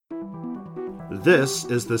This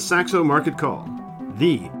is the Saxo Market Call,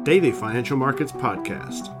 the daily financial markets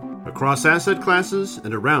podcast, across asset classes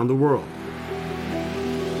and around the world.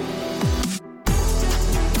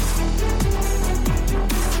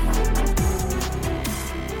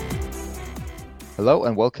 Hello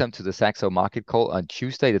and welcome to the Saxo Market Call on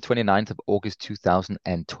Tuesday, the 29th of August,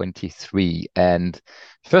 2023. And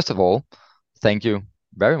first of all, thank you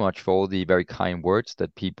very much for all the very kind words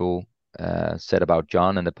that people said about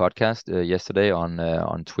John and the podcast yesterday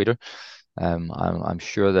on Twitter. I'm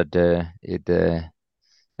sure that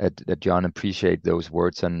John appreciate those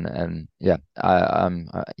words, and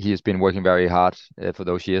he has been working very hard for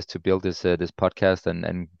those years to build this podcast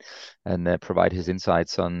and provide his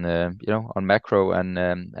insights on on macro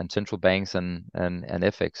and central banks and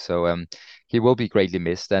FX. So he will be greatly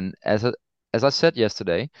missed. And as I said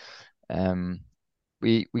yesterday,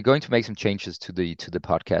 we're going to make some changes to the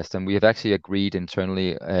podcast, and we have actually agreed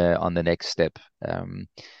internally on the next step. And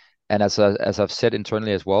as I've said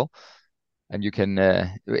internally as well. And you can,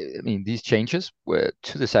 these changes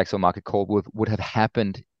to the Saxo Market Call would have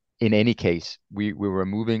happened in any case. We were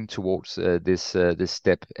moving towards this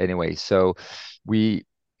step anyway. So we,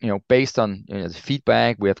 based on the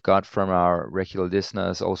feedback we have got from our regular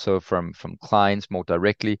listeners, also from clients more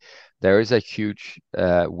directly, there is a huge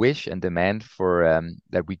wish and demand for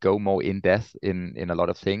that we go more in depth in a lot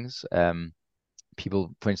of things.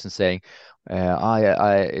 People, for instance, saying,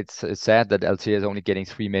 it's sad that LTA is only getting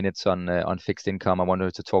 3 minutes on fixed income. I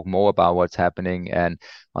wanted to talk more about what's happening, and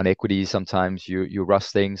on equities. Sometimes you rush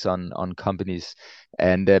things on companies,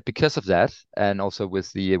 and because of that, and also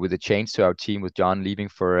with the change to our team, with John leaving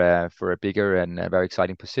for a bigger and a very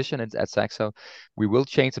exciting position at Saxo, we will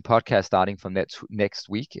change the podcast starting from next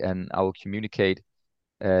week, and I will communicate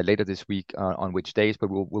later this week on which days, but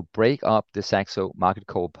we'll break up the Saxo Market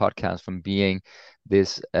Call podcast from being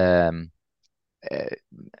this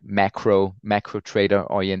macro trader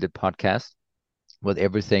oriented podcast with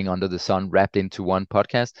everything under the sun wrapped into one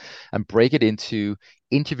podcast, and break it into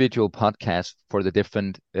individual podcasts for the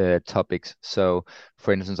different topics. So,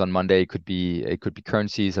 for instance, on Monday it could be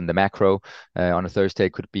currencies and the macro. On a Thursday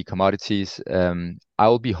it could be commodities. I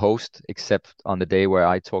will be host, except on the day where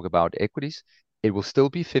I talk about equities. It will still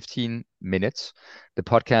be 15 minutes. The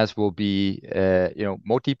podcast will be,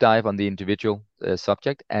 more deep dive on the individual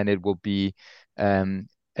subject, and it will be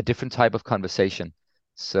a different type of conversation.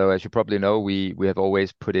 So, as you probably know, we have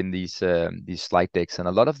always put in these slide decks, and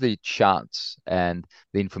a lot of the charts and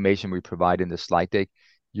the information we provide in the slide deck,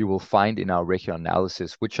 you will find in our regular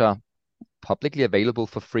analysis, which are publicly available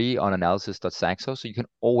for free on analysis.saxo. So you can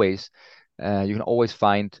always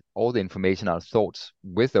find all the information, our thoughts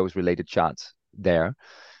with those related charts there.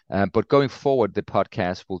 But going forward, the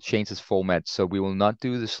podcast will change its format. So we will not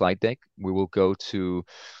do the slide deck. We will go to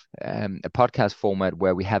a podcast format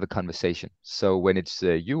where we have a conversation. So when it's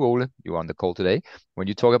you, Ole, you're on the call today. When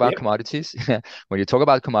you talk about commodities,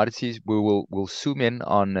 we'll zoom in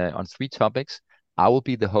on 3 topics. I will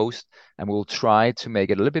be the host, and we'll try to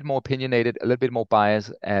make it a little bit more opinionated, a little bit more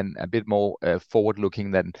biased, and a bit more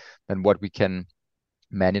forward-looking than what we can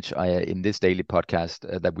manage in this daily podcast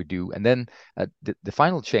that we do. And then the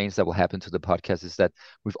final change that will happen to the podcast is that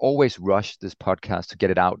we've always rushed this podcast to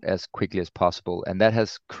get it out as quickly as possible, and that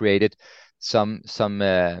has created some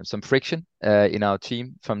friction in our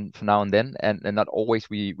team from now and then, and not always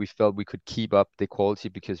we felt we could keep up the quality,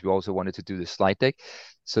 because we also wanted to do the slide deck.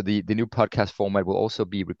 So the new podcast format will also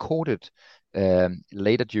be recorded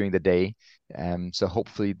later during the day, so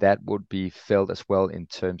hopefully that would be felt as well in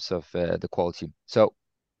terms of the quality. So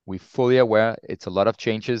we're fully aware it's a lot of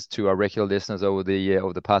changes to our regular listeners over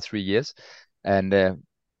the past 3 years, and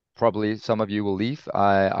probably some of you will leave.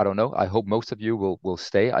 I don't know. I hope most of you will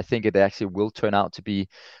stay. I think it actually will turn out to be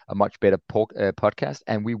a much better podcast,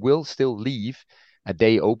 and we will still leave a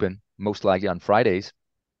day open, most likely on Fridays,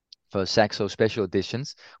 for Saxo special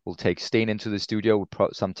editions. We'll take Steen into the studio.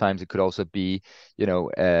 Sometimes it could also be,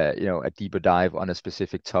 a deeper dive on a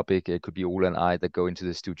specific topic. It could be Ole and I that go into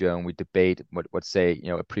the studio and we debate what say,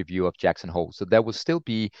 a preview of Jackson Hole. So there will still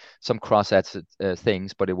be some cross-asset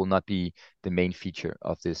things, but it will not be the main feature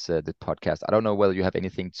of this the podcast. I don't know whether you have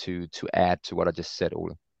anything to add to what I just said,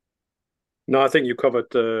 Ole. No, I think you covered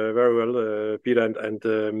very well, Peter,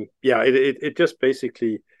 and it just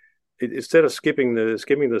basically. Instead of skimming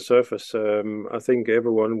the surface, I think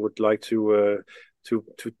everyone would like to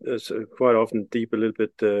quite often dig a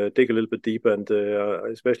little bit deeper, and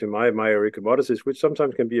especially my area commodities, which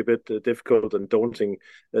sometimes can be a bit difficult and daunting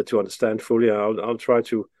to understand fully. I'll try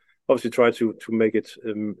to make it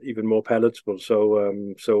even more palatable.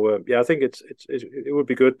 So I think it would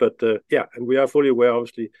be good, but and we are fully aware,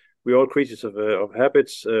 obviously, we're all creatures of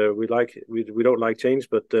habits. We don't like change,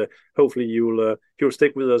 but hopefully you'll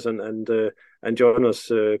stick with us and join us,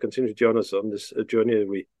 continue to join us on this journey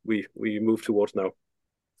we move towards now.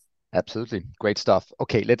 Absolutely. Great stuff.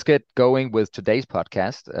 Okay, let's get going with today's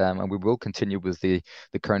podcast, and we will continue with the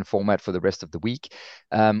current format for the rest of the week.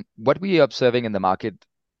 What we are observing in the market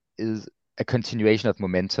is a continuation of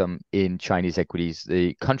momentum in Chinese equities.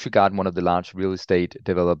 The Country Garden, one of the large real estate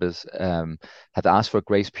developers, have asked for a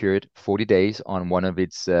grace period, 40 days, on one of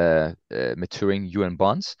its maturing yuan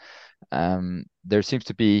bonds. There seems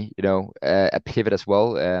to be, a pivot as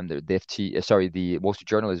well. The Wall Street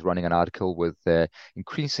Journal is running an article with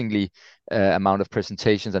increasingly amount of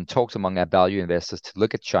presentations and talks among our value investors to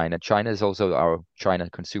look at China. China is also our China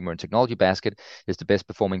consumer and technology basket is the best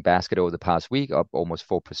performing basket over the past week, up almost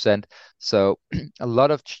 4%. So a lot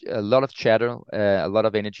of chatter, a lot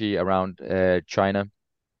of energy around China.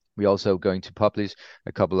 We're also going to publish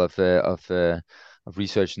a couple of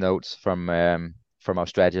research notes from our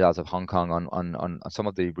strategies out of Hong Kong on some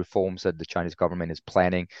of the reforms that the Chinese government is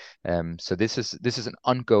planning. So this is an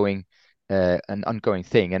ongoing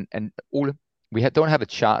thing. And Ole, we don't have a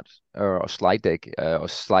chart or a slide deck or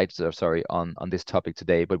slides, on this topic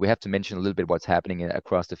today, but we have to mention a little bit what's happening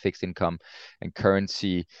across the fixed income and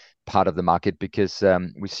currency part of the market, because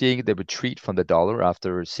we're seeing the retreat from the dollar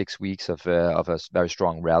after 6 weeks of a very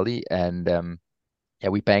strong rally. And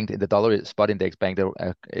we banged the dollar spot index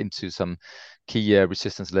into some key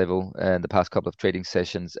resistance level in the past couple of trading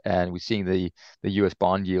sessions, and we're seeing the US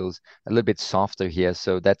bond yields a little bit softer here,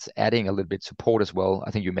 so that's adding a little bit support as well.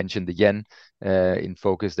 I think you mentioned the yen in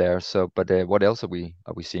focus there. So, but what else are we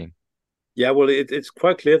seeing? Yeah, well, it's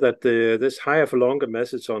quite clear that this higher for longer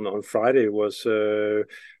message on Friday was,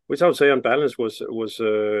 which I would say on balance was it was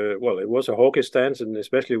a hawkish stance, and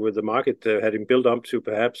especially with the market having built up to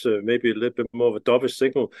perhaps maybe a little bit more of a dovish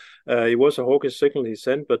signal. It was a hawkish signal he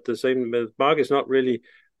sent, but the same market's not really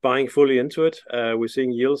buying fully into it. We're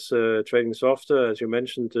seeing yields trading softer, as you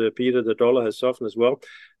mentioned, Peter. The dollar has softened as well,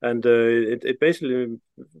 and it basically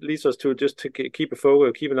leads us to just to keep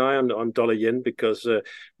an eye on dollar yen, because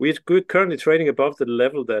we're currently trading above the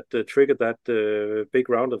level that triggered that big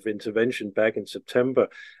round of intervention back in September,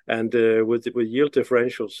 and with yield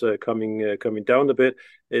differentials coming down a bit,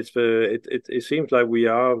 it seems like we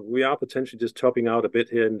are potentially just topping out a bit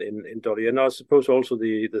here in dollar yen. I suppose also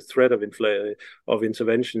the threat of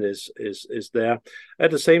intervention is there.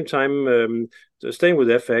 At the same time, staying with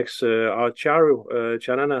FX, our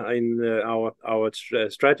Chanana, our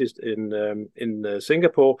strategist in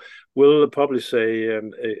Singapore, will publish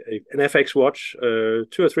an FX watch 2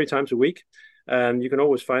 or 3 times a week. And you can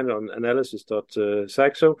always find it on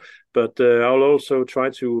analysis.saxo. But I'll also try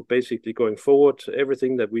to basically, going forward,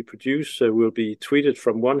 everything that we produce will be tweeted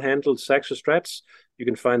from one handle, Saxo Strats. You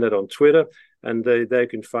can find that on Twitter, and there you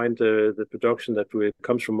can find the production that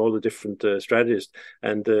comes from all the different strategists.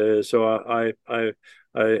 And so I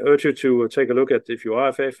urge you to take a look at, if you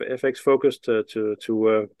are FX focused, to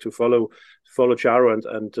follow Charo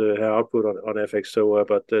and her output on FX. So,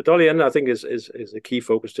 but dollar yen, I think, is a key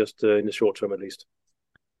focus, just in the short term at least.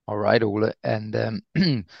 All right, Ole, and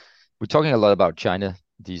we're talking a lot about China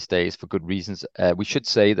these days for good reasons. We should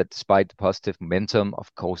say that despite the positive momentum,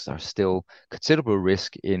 of course, there are still considerable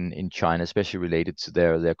risk in China, especially related to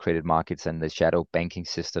their credit markets and the shadow banking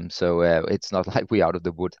system. So it's not like we're out of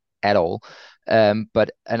the wood at all.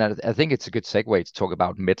 But I think it's a good segue to talk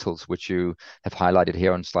about metals, which you have highlighted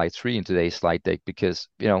here on slide 3 in today's slide deck, because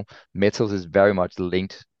metals is very much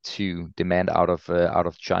linked to demand out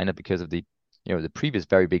of China because of the previous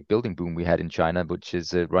very big building boom we had in China, which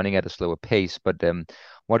is running at a slower pace. But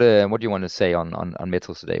what do you want to say on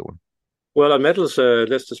metals today, Ole? Well, on metals,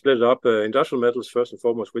 let's just split it up. Industrial metals first and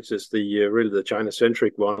foremost, which is really the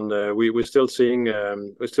China-centric one. We're still seeing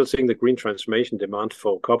the green transformation demand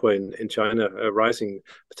for copper in China rising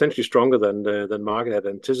potentially stronger than market had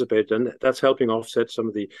anticipated, and that's helping offset some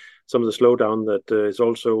of the slowdown that is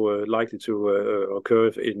also likely to occur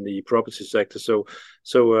in the property sector. So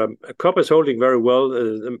copper is holding very well.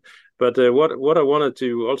 But what I wanted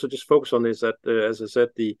to also just focus on is that, as I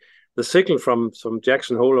said, the signal from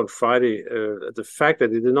Jackson Hole on Friday, the fact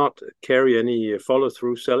that it did not carry any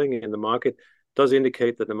follow-through selling in the market, does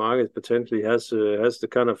indicate that the market potentially has the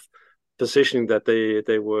kind of positioning that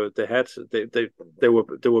they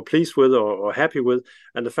were pleased with or happy with.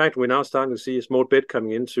 And the fact we're now starting to see a small bit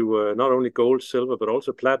coming into not only gold, silver, but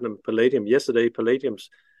also platinum, palladium. Yesterday, platinum's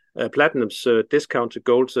discount to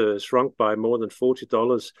gold shrunk by more than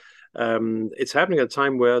 $40. It's happening at a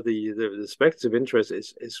time where the speculative interest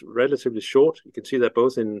is relatively short. You can see that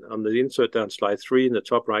both on the insert down slide 3 in the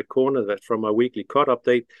top right corner, that from our weekly COT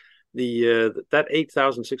update, that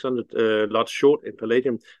 8,600 lots short in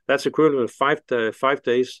palladium, that's equivalent of 5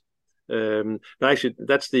 days. No,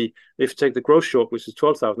 actually, if you take the gross short, which is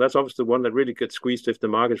 12,000, that's obviously the one that really gets squeezed if the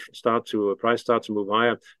market price starts to move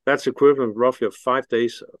higher. That's equivalent roughly of 5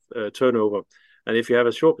 days turnover. And if you have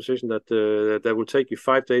a short position that will take you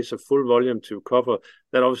 5 days of full volume to cover,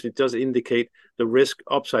 that obviously does indicate the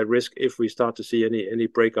upside risk, if we start to see any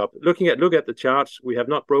breakup. Look at the charts, we have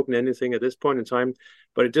not broken anything at this point in time,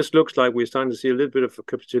 but it just looks like we're starting to see a little bit of a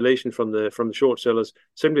capitulation from the short sellers,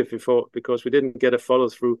 simply because we didn't get a follow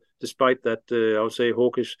through, despite that I would say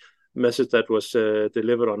hawkish message that was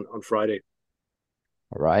delivered on Friday.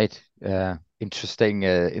 All right. Interesting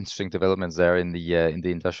developments there in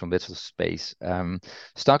the industrial metals space.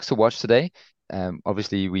 Stocks to watch today.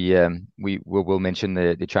 Obviously, we will mention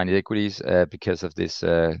the Chinese equities because of this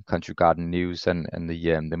Country Garden news and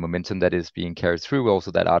the momentum that is being carried through.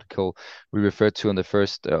 Also, that article we referred to on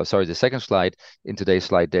the second slide in today's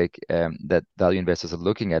slide deck, that value investors are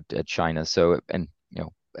looking at China. So, and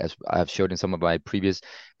as I have showed in some of my previous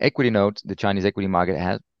equity notes, the Chinese equity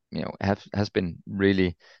market has been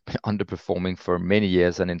really underperforming for many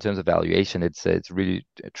years, and in terms of valuation, it's really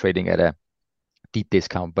trading at a deep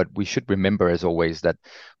discount. But we should remember, as always, that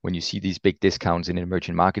when you see these big discounts in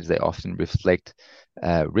emerging markets, they often reflect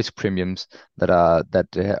risk premiums that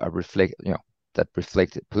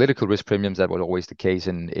reflect political risk premiums. That was always the case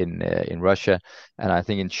in Russia, and I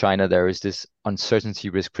think in China there is this uncertainty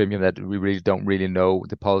risk premium that we really don't know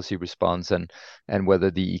the policy response and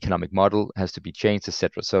whether the economic model has to be changed,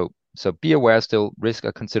 etc. So be aware, still risks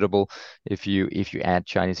are considerable if you add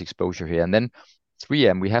Chinese exposure here. And then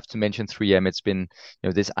 3M, we have to mention 3M. It's been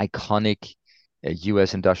this iconic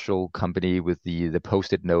US industrial company with the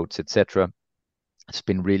post-it notes, etc. It's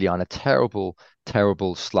been really on a terrible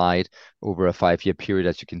slide over a 5-year period,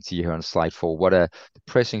 as you can see here on slide 4. What a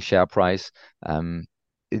depressing share price.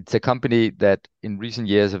 It's a company that in recent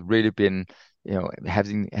years have really been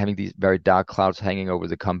having these very dark clouds hanging over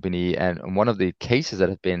the company, and one of the cases that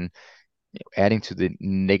have been adding to the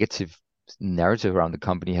negative narrative around the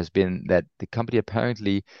company has been that the company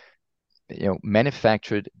apparently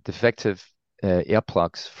manufactured defective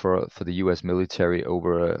earplugs for the US military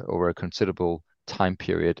over a considerable time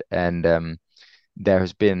period, and there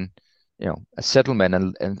has been a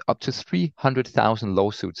settlement and up to 300,000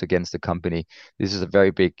 lawsuits against the company. This is a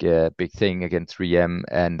very big thing against 3M,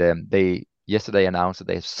 and they yesterday announced that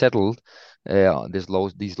they have settled these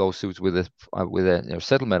lawsuits with a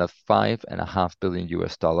settlement of $5.5 billion,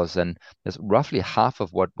 and that's roughly half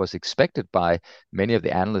of what was expected by many of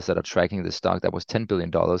the analysts that are tracking the stock. That was $10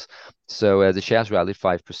 billion. So the shares rallied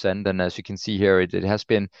 5%, and as you can see here, it has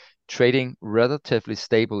been trading relatively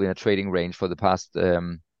stable in a trading range for the past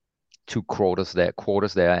 2 quarters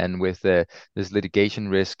there, and with this litigation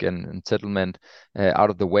risk and settlement out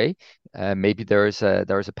of the way, maybe there is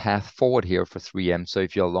a path forward here for 3M. So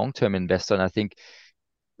if you're a long-term investor, and I think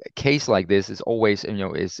a case like this is always,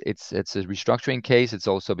 it's a restructuring case. It's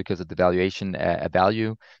also because of the valuation, a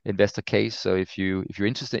value investor case. So if you're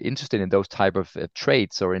interested in those type of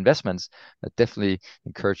trades or investments, I definitely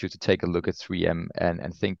encourage you to take a look at 3M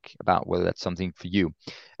and think about whether that's something for you.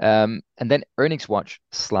 And then earnings watch,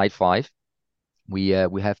 slide 5. We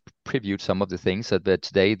have previewed some of the things that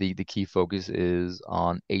today the key focus is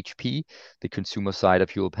on HP, the consumer side of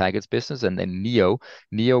Hewlett Packard's business, and then NIO.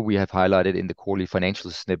 NIO we have highlighted in the quarterly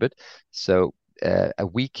financial snippet. So a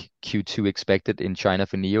weak Q2 expected in China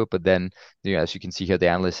for NIO, but then as you can see here, the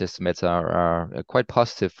analyst estimates are quite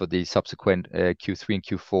positive for the subsequent Q3 and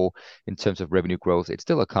Q4 in terms of revenue growth. It's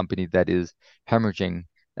still a company that is hemorrhaging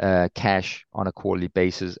cash on a quarterly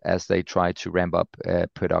basis as they try to ramp up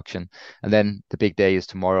production. And then the big day is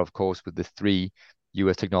tomorrow, of course, with the 3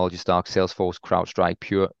 US technology stocks, Salesforce, CrowdStrike,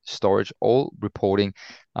 Pure Storage, all reporting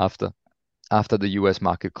after the US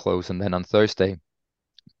market close. And then on Thursday,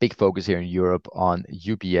 big focus here in Europe on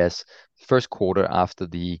UBS, first quarter after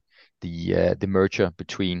the merger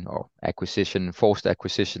between, or forced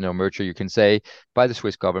acquisition or merger, you can say, by the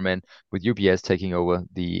Swiss government, with UBS taking over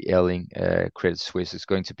the ailing Credit Suisse. It's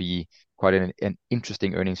going to be quite an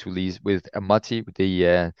interesting earnings release with Amati,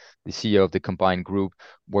 the CEO of the combined group,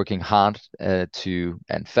 working hard and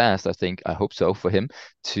fast, I hope so for him,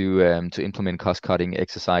 to implement cost-cutting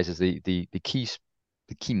exercises. The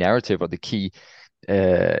key narrative, or the key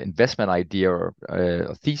investment idea or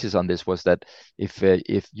thesis on this was that if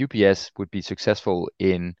UBS would be successful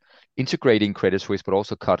in integrating Credit Suisse, but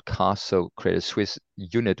also cut costs, so Credit Suisse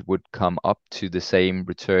unit would come up to the same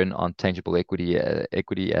return on tangible equity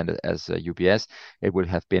and as UBS,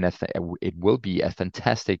 it will be a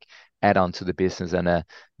fantastic add-on to the business and a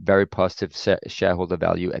very positive shareholder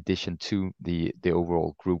value addition to the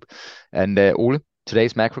overall group. And Ole,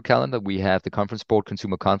 today's macro calendar, we have the Conference Board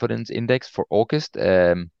Consumer Confidence Index for August.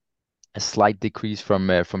 A slight decrease from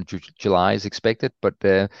July is expected, but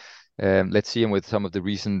let's see. And with some of the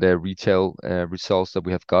recent retail results that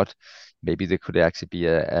we have got, maybe there could actually be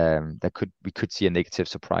we could see a negative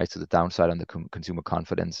surprise to the downside on the consumer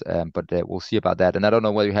confidence. But we'll see about that. And I don't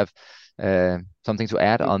know whether you have something to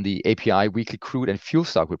add on the API weekly crude and fuel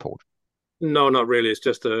stock report. No, not really. It's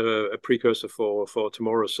just a precursor for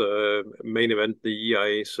tomorrow's main event, the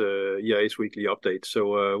EIA's weekly update.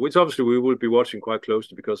 So, which obviously we will be watching quite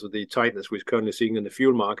closely because of the tightness we're currently seeing in the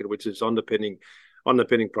fuel market, which is underpinning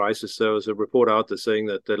prices. So there's a report out there saying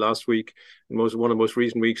that last week, one of the most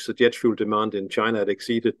recent weeks, the jet fuel demand in China had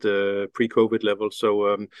exceeded pre-COVID levels.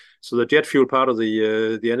 So the jet fuel part of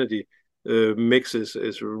the energy mix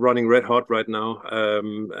is running red hot right now.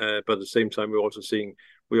 But at the same time, we're also seeing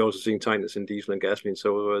tightness in diesel and gasoline.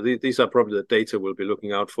 So these are probably the data we'll be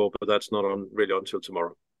looking out for, but that's not really until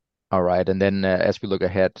tomorrow. All right, and then as we look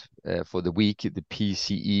ahead for the week, the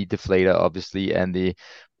PCE deflator, obviously, and the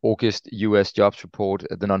August U.S. jobs report,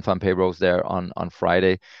 the non-farm payrolls there on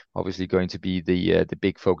Friday, obviously going to be the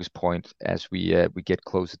big focus point as we get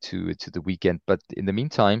closer to the weekend. But in the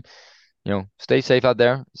meantime, stay safe out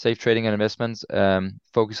there, safe trading and investments.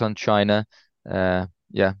 Focus on China.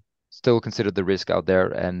 Still consider the risk out there.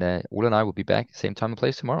 And Ole and I will be back same time and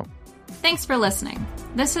place tomorrow. Thanks for listening.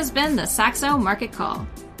 This has been the Saxo Market Call.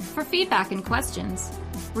 For feedback and questions,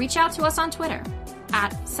 reach out to us on Twitter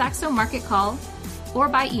 @Saxo Market Call or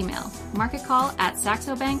by email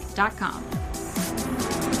marketcall@saxobank.com.